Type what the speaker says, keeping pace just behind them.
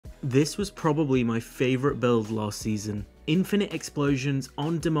This was probably my favorite build last season. Infinite explosions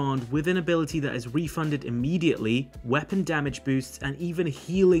on demand with an ability that is refunded immediately, weapon damage boosts, and even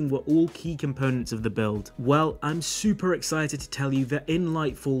healing were all key components of the build. Well, I'm super excited to tell you that in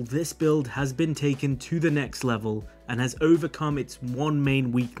Lightfall this build has been taken to the next level and has overcome its one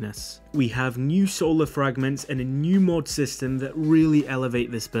main weakness. We have new solar fragments and a new mod system that really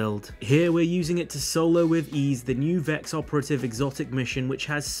elevate this build. Here we're using it to solo with ease the new Vex Operative exotic mission, which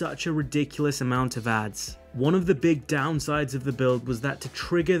has such a ridiculous amount of adds. One of the big downsides of the build was that to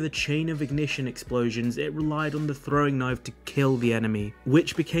trigger the chain of ignition explosions, it relied on the throwing knife to kill the enemy,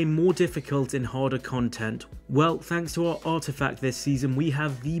 which became more difficult in harder content. Well, thanks to our artifact this season, we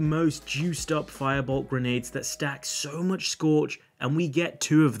have the most juiced up firebolt grenades that stack so much scorch, and we get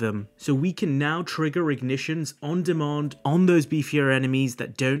 2 of them. So we can now trigger ignitions on demand on those beefier enemies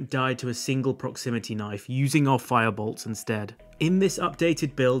that don't die to a single proximity knife, using our firebolts instead. In this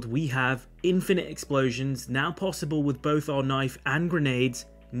updated build, we have infinite explosions, now possible with both our knife and grenades,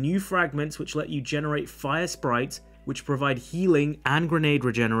 new fragments which let you generate fire sprites, which provide healing and grenade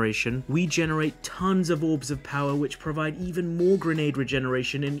regeneration. We generate tons of orbs of power which provide even more grenade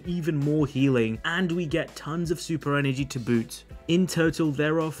regeneration and even more healing, and we get tons of super energy to boot. In total,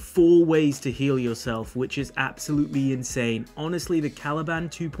 there are 4 ways to heal yourself, which is absolutely insane. Honestly, the Caliban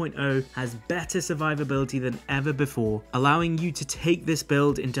 2.0 has better survivability than ever before, allowing you to take this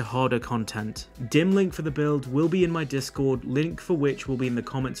build into harder content. Dim link for the build will be in my Discord, link for which will be in the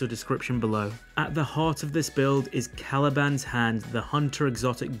comments or description below. At the heart of this build is Caliban's Hand, the Hunter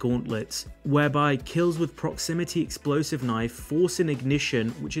exotic gauntlets, whereby kills with proximity explosive knife force an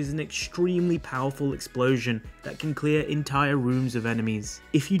ignition, which is an extremely powerful explosion that can clear entire rooms of enemies.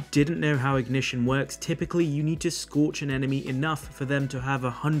 If you didn't know how ignition works, typically you need to scorch an enemy enough for them to have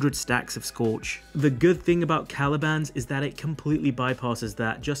 100 stacks of scorch. The good thing about Caliban's is that it completely bypasses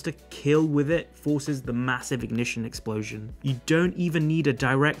that. Just a kill with it forces the massive ignition explosion. You don't even need a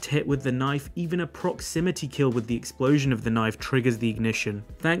direct hit with the knife, even a proximity kill with the explosion of the knife triggers the ignition.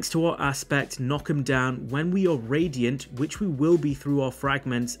 Thanks to our aspect knock 'em down, when we are radiant, which we will be through our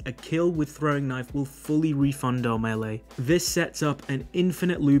fragments, a kill with throwing knife will fully refund our melee. This sets up an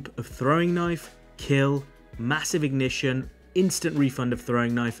infinite loop of throwing knife, kill, massive ignition, instant refund of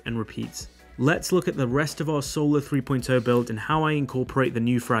throwing knife, and repeats. Let's look at the rest of our Solar 3.0 build and how I incorporate the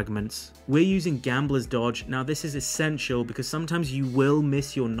new fragments. We're using Gambler's Dodge. Now this is essential because sometimes you will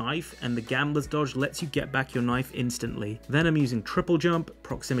miss your knife and the Gambler's Dodge lets you get back your knife instantly. Then I'm using Triple Jump,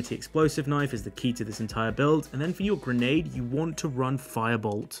 Proximity Explosive Knife is the key to this entire build, and then for your grenade you want to run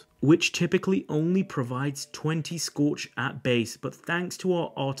Firebolt, which typically only provides 20 scorch at base, but thanks to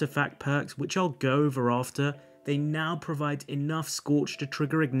our artifact perks, which I'll go over after, they now provide enough scorch to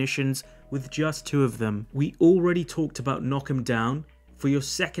trigger ignitions with just 2 of them. We already talked about knock 'em down. For your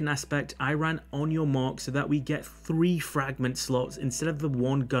second aspect, I ran on your mark so that we get 3 fragment slots instead of the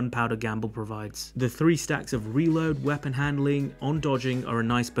 1 gunpowder gamble provides. The 3 stacks of reload, weapon handling, on dodging are a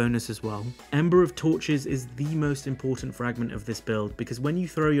nice bonus as well. Ember of Torches is the most important fragment of this build because when you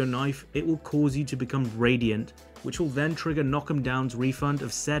throw your knife, it will cause you to become radiant, which will then trigger knock 'em down's refund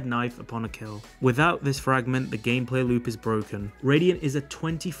of said knife upon a kill. Without this fragment, the gameplay loop is broken. Radiant is a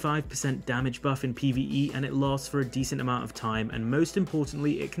 25% damage buff in PvE and it lasts for a decent amount of time, and most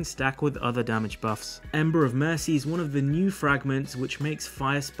importantly, it can stack with other damage buffs. Ember of Mercy is one of the new fragments which makes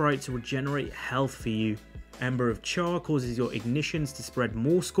fire sprites regenerate health for you. Ember of Char causes your ignitions to spread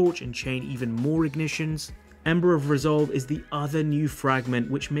more scorch and chain even more ignitions. Ember of Resolve is the other new fragment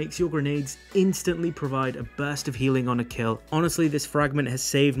which makes your grenades instantly provide a burst of healing on a kill. Honestly, this fragment has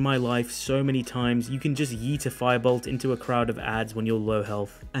saved my life so many times. You can just yeet a firebolt into a crowd of adds when you're low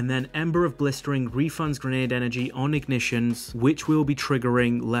health. And then Ember of Blistering refunds grenade energy on ignitions, which will be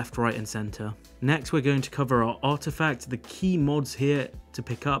triggering left, right and center. Next, we're going to cover our artifact. The key mods here to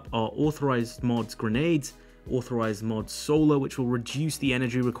pick up are Authorized Mods Grenades, Authorized Mods Solar, which will reduce the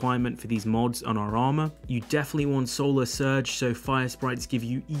energy requirement for these mods on our armor. You definitely want Solar Surge, so fire sprites give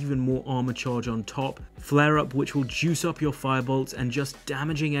you even more armor charge on top. Flare Up, which will juice up your firebolts, and just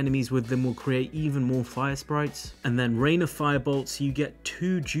damaging enemies with them will create even more fire sprites. And then Rain of Firebolts, so you get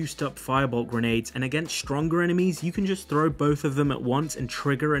 2 juiced up firebolt grenades, and against stronger enemies you can just throw both of them at once and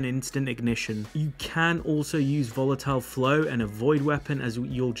trigger an instant ignition. You can also use Volatile Flow and a Void Weapon as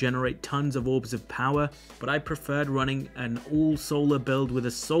you'll generate tons of orbs of power, but I preferred running an all solar build with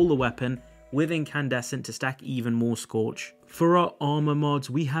a solar weapon with incandescent to stack even more scorch. For our armor mods,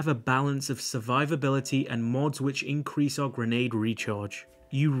 we have a balance of survivability and mods which increase our grenade recharge.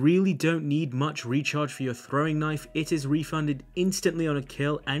 You really don't need much recharge for your throwing knife, it is refunded instantly on a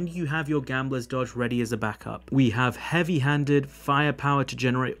kill, and you have your gambler's dodge ready as a backup. We have heavy-handed firepower to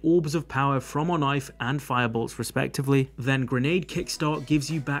generate orbs of power from our knife and firebolts respectively. Then grenade kickstart gives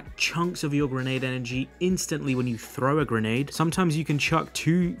you back chunks of your grenade energy instantly when you throw a grenade. Sometimes you can chuck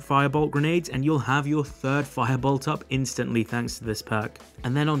 2 firebolt grenades and you'll have your 3rd firebolt up instantly thanks to this perk.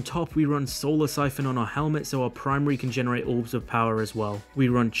 And then on top we run solar siphon on our helmet so our primary can generate orbs of power as well. We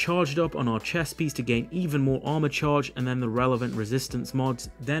run charged up on our chest piece to gain even more armor charge and then the relevant resistance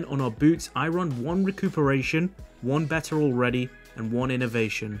mods. Then on our boots I run 1 recuperation, 1 better already, and 1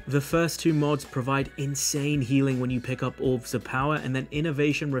 innovation. The first 2 mods provide insane healing when you pick up orbs of power, and then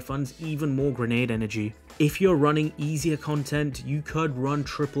innovation refunds even more grenade energy. If you're running easier content, you could run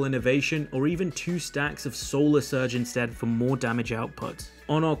triple innovation or even 2 stacks of solar surge instead for more damage output.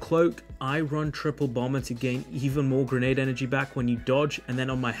 On our cloak, I run triple bomber to gain even more grenade energy back when you dodge, and then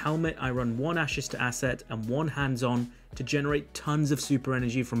on my helmet I run 1 ashes to asset and 1 hands-on to generate tons of super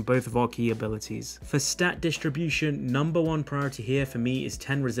energy from both of our key abilities. For stat distribution, number 1 priority here for me is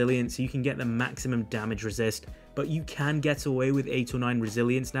 10 resilience so you can get the maximum damage resist, but you can get away with 8 or 9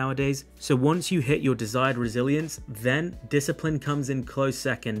 resilience nowadays. So once you hit your desired resilience, then discipline comes in close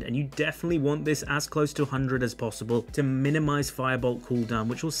second, and you definitely want this as close to 100 as possible to minimize firebolt cooldown,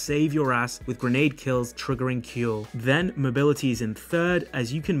 which will save your ass with grenade kills triggering cure. Then mobility is in 3rd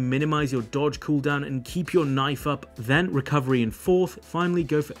as you can minimize your dodge cooldown and keep your knife up. Then recovery in 4th, finally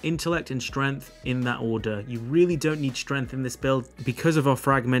go for intellect and strength in that order. You really don't need strength in this build because of our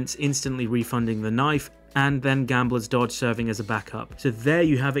fragments instantly refunding the knife, and then Gambler's Dodge serving as a backup. So there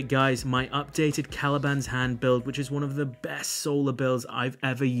you have it guys, my updated Caliban's Hand build, which is one of the best solar builds I've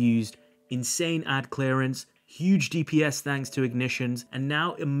ever used. Insane ad clearance, huge DPS thanks to ignitions, and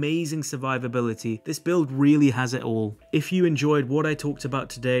now amazing survivability. This build really has it all. If you enjoyed what I talked about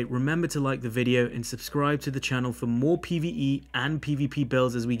today, remember to like the video and subscribe to the channel for more PvE and PvP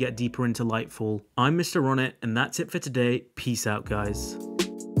builds as we get deeper into Lightfall. I'm Mr. Ronit, and that's it for today. Peace out guys.